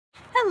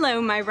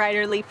Hello, my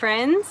writerly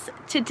friends.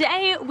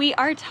 Today we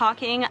are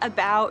talking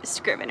about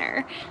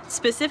Scrivener,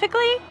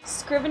 specifically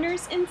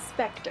Scrivener's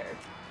Inspector.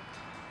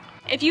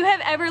 If you have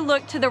ever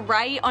looked to the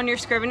right on your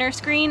Scrivener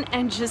screen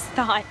and just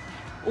thought,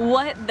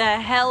 what the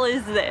hell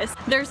is this?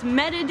 There's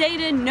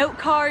metadata, note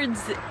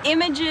cards,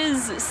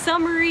 images,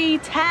 summary,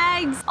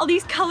 tags, all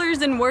these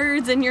colors and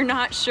words, and you're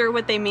not sure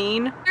what they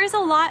mean. There's a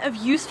lot of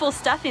useful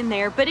stuff in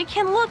there, but it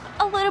can look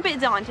a little bit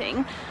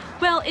daunting.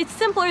 Well, it's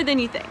simpler than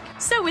you think.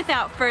 So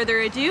without further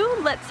ado,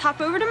 let's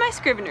hop over to my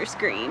Scrivener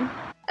screen.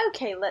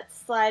 Okay, let's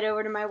slide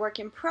over to my work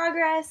in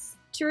progress.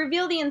 To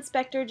reveal the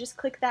inspector, just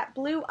click that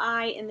blue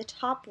eye in the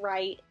top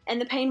right,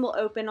 and the pane will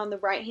open on the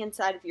right-hand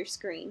side of your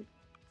screen.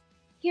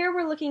 Here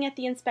we're looking at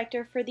the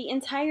inspector for the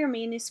entire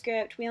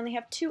manuscript. We only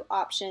have two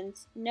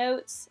options,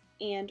 notes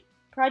and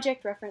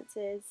project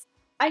references.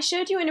 I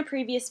showed you in a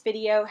previous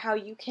video how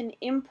you can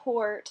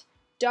import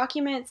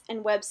documents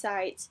and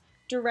websites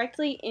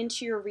directly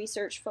into your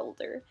research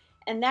folder,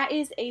 and that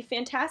is a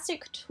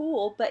fantastic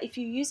tool, but if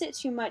you use it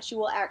too much you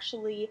will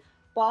actually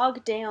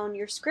bog down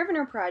your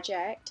Scrivener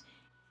project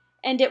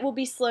and it will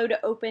be slow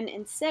to open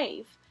and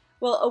save.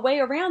 Well, a way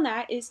around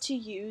that is to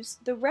use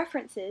the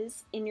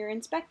references in your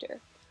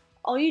inspector.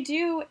 All you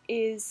do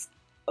is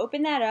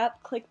open that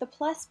up, click the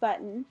plus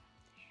button,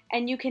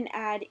 and you can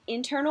add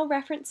internal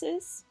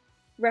references,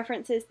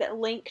 references that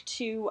link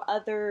to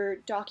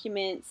other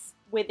documents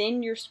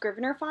within your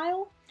Scrivener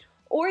file,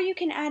 or you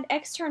can add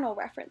external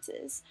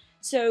references.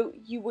 So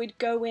you would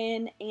go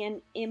in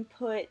and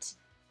input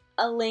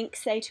a link,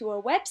 say, to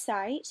a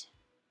website,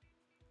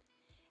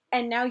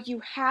 and now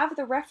you have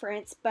the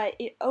reference, but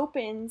it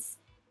opens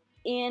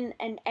in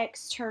an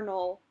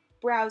external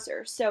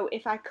browser. So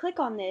if I click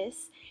on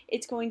this,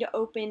 it's going to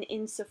open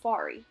in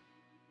Safari.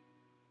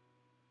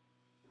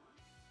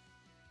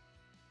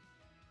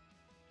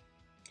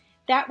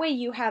 That way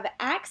you have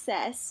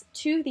access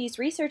to these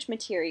research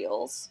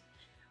materials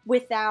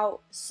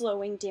without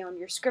slowing down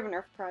your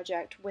Scrivener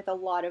project with a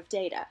lot of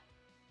data.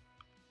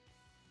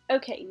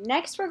 Okay,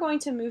 next we're going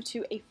to move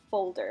to a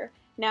folder.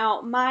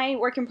 Now, my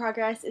work in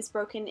progress is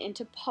broken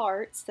into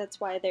parts, that's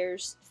why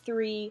there's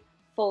 3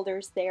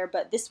 folders there,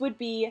 but this would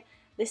be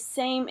the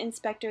same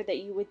inspector that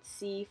you would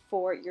see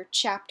for your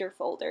chapter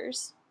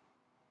folders.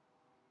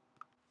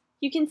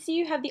 You can see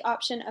you have the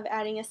option of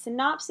adding a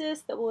synopsis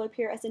that will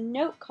appear as a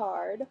note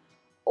card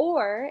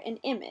or an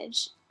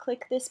image.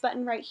 Click this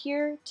button right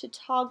here to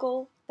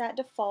toggle that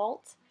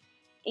default,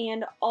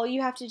 and all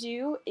you have to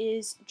do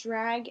is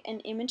drag an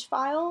image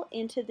file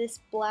into this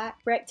black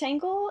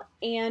rectangle,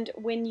 and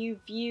when you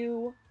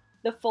view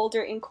the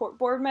folder in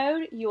corkboard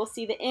mode, you will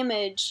see the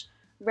image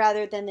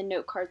rather than the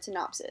note card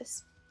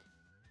synopsis.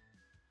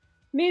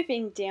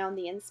 Moving down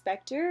the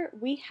inspector,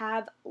 we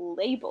have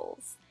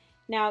labels.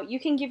 Now you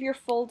can give your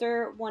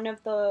folder one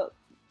of the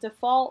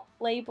default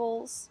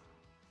labels.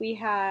 We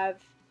have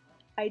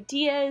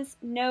ideas,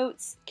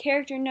 notes,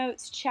 character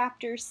notes,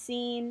 chapter,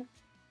 scene.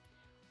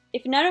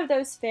 If none of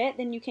those fit,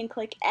 then you can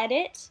click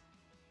edit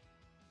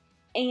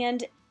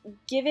and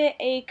give it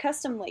a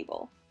custom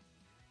label.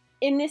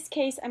 In this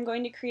case, I'm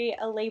going to create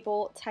a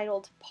label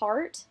titled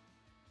part,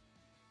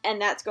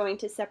 and that's going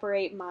to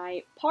separate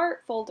my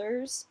part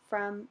folders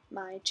from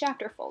my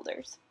chapter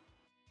folders.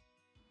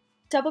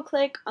 Double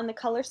click on the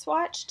color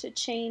swatch to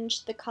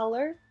change the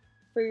color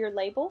for your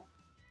label,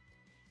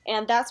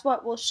 and that's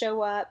what will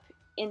show up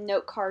in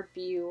note card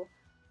view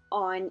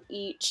on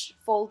each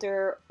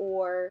folder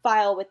or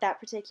file with that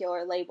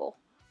particular label.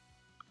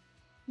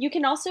 You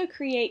can also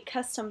create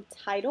custom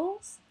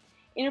titles.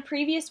 In a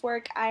previous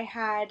work I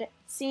had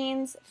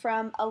scenes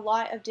from a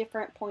lot of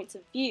different points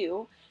of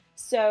view,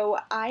 so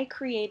I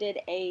created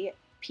a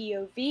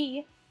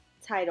POV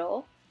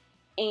title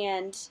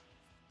and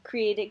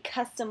created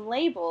custom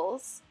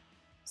labels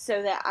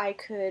so that I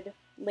could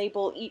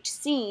label each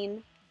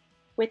scene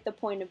with the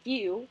point of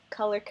view,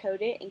 color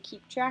code it, and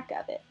keep track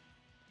of it.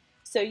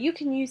 So you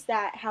can use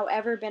that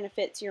however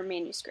benefits your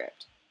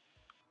manuscript.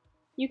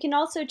 You can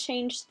also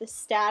change the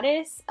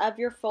status of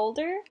your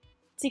folder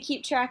to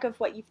keep track of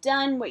what you've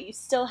done, what you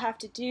still have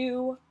to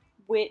do,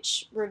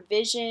 which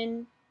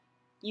revision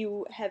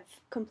you have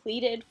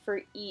completed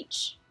for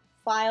each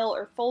file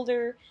or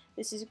folder.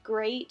 This is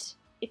great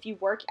if you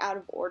work out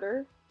of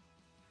order.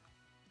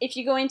 If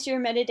you go into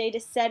your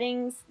metadata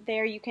settings,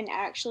 there you can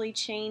actually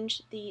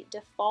change the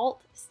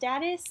default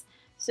status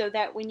so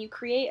that when you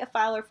create a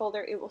file or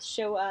folder, it will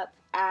show up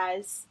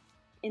as,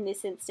 in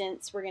this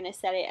instance, we're going to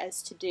set it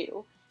as to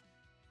do.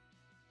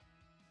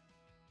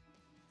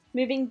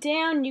 Moving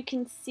down, you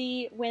can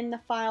see when the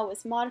file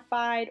was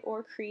modified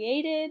or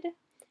created.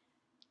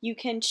 You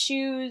can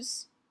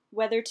choose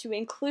whether to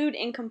include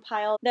in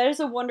compile. That is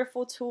a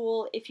wonderful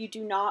tool if you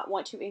do not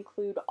want to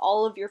include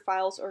all of your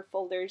files or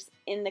folders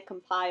in the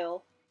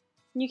compile.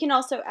 You can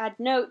also add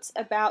notes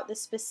about the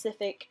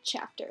specific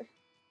chapter.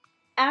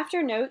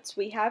 After notes,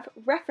 we have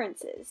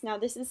references. Now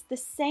this is the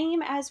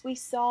same as we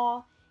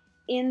saw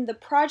in the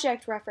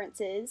project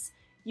references.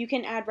 You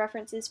can add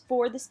references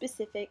for the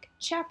specific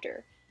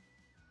chapter.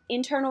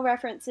 Internal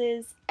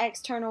references,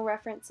 external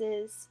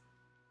references.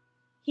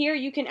 Here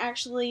you can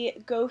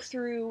actually go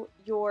through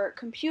your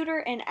computer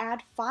and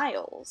add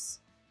files.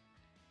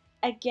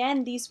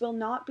 Again, these will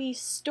not be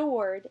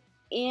stored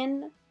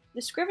in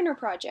the Scrivener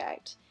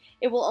project.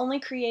 It will only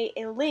create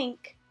a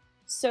link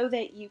so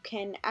that you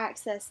can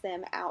access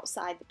them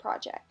outside the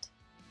project.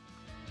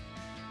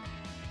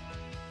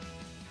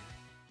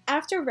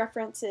 After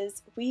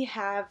references, we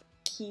have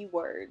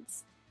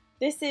keywords.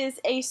 This is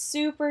a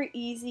super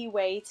easy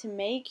way to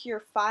make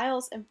your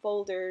files and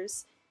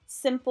folders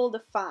simple to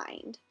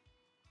find.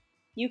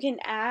 You can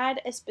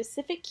add a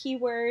specific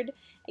keyword,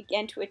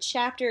 again, to a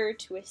chapter,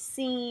 to a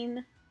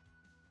scene,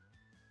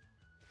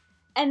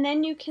 and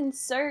then you can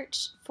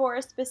search for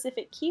a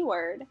specific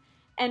keyword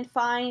and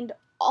find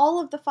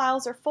all of the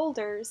files or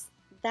folders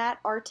that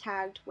are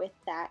tagged with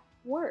that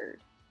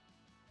word.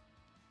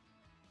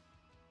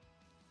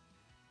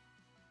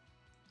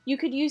 You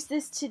could use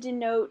this to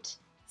denote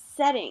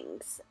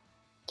settings,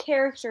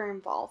 character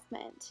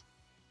involvement,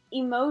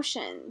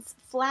 emotions,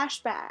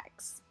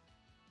 flashbacks.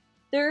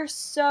 There are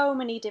so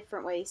many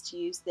different ways to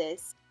use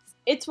this.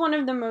 It's one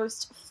of the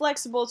most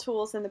flexible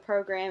tools in the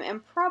program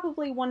and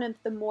probably one of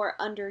the more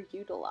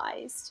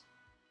underutilized.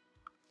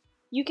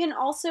 You can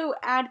also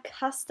add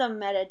custom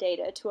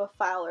metadata to a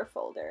file or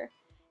folder.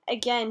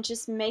 Again,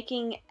 just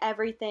making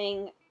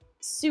everything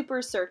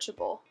super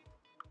searchable.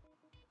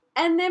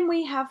 And then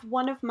we have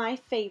one of my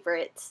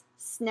favorites,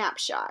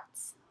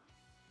 snapshots.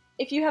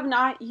 If you have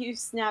not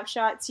used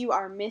snapshots, you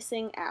are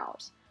missing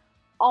out.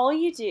 All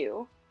you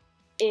do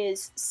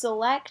is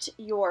select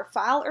your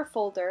file or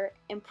folder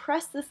and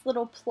press this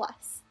little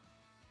plus.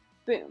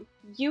 Boom.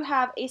 You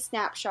have a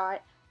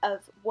snapshot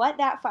of what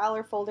that file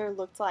or folder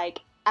looked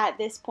like at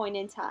this point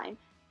in time.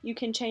 You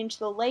can change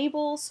the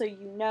label so you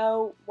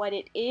know what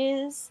it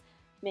is,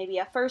 maybe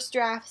a first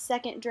draft,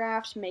 second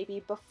draft,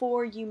 maybe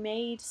before you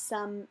made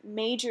some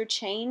major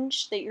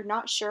change that you're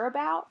not sure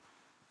about.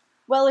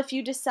 Well, if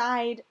you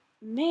decide,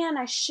 man,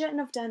 I shouldn't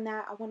have done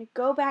that, I want to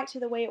go back to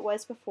the way it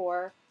was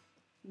before,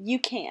 you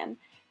can.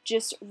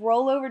 Just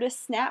roll over to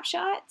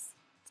snapshots,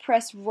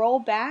 press roll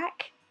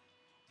back,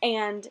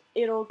 and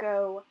it'll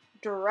go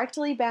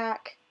directly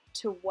back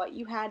to what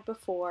you had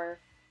before.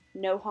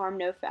 No harm,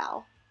 no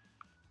foul.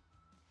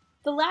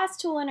 The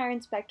last tool in our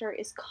inspector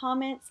is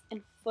comments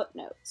and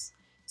footnotes.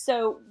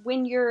 So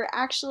when you're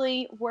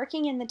actually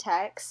working in the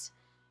text,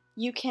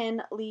 you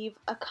can leave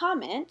a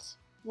comment,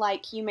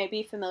 like you may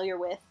be familiar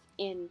with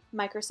in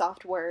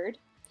Microsoft Word.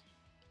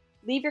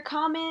 Leave your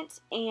comment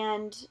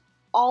and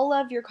all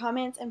of your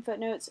comments and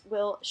footnotes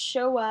will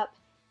show up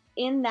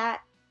in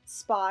that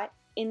spot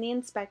in the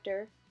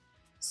inspector,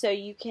 so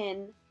you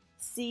can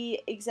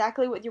see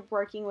exactly what you're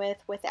working with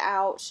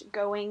without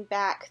going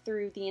back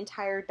through the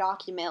entire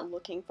document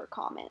looking for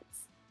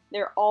comments.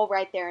 They're all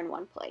right there in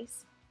one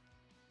place.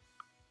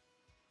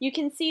 You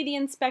can see the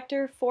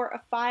inspector for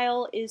a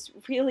file is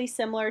really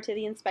similar to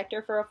the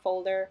inspector for a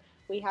folder.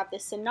 We have the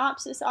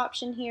synopsis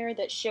option here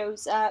that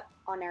shows up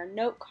on our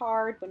note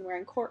card when we're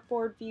in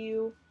corkboard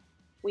view.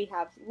 We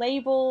have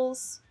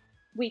labels.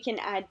 We can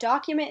add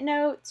document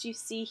notes. You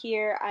see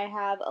here I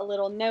have a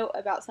little note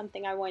about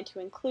something I want to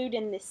include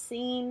in this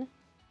scene.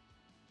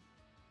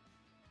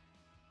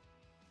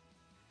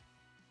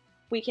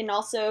 We can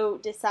also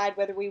decide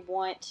whether we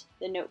want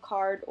the note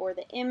card or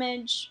the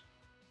image.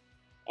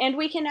 And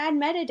we can add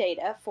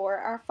metadata for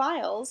our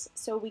files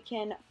so we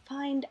can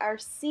find our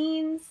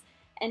scenes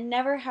and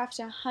never have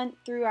to hunt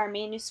through our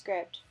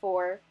manuscript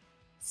for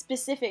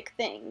specific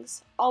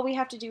things. All we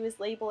have to do is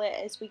label it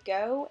as we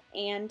go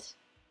and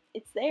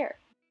it's there.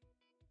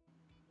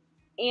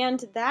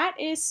 And that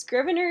is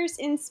Scrivener's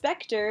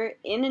Inspector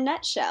in a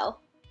nutshell.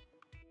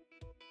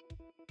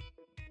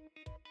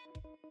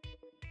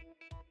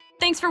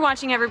 Thanks for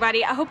watching,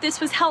 everybody. I hope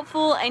this was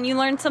helpful and you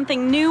learned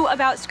something new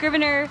about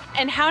Scrivener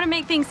and how to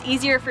make things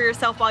easier for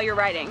yourself while you're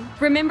writing.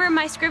 Remember,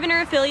 my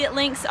Scrivener affiliate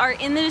links are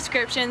in the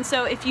description,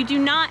 so if you do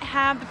not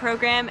have the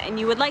program and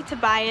you would like to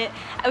buy it,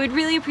 I would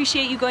really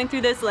appreciate you going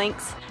through those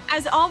links.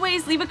 As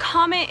always, leave a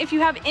comment if you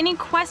have any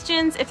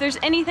questions, if there's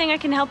anything I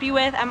can help you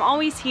with, I'm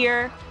always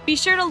here. Be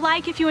sure to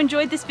like if you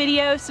enjoyed this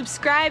video,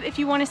 subscribe if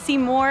you want to see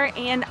more,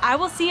 and I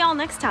will see y'all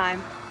next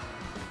time.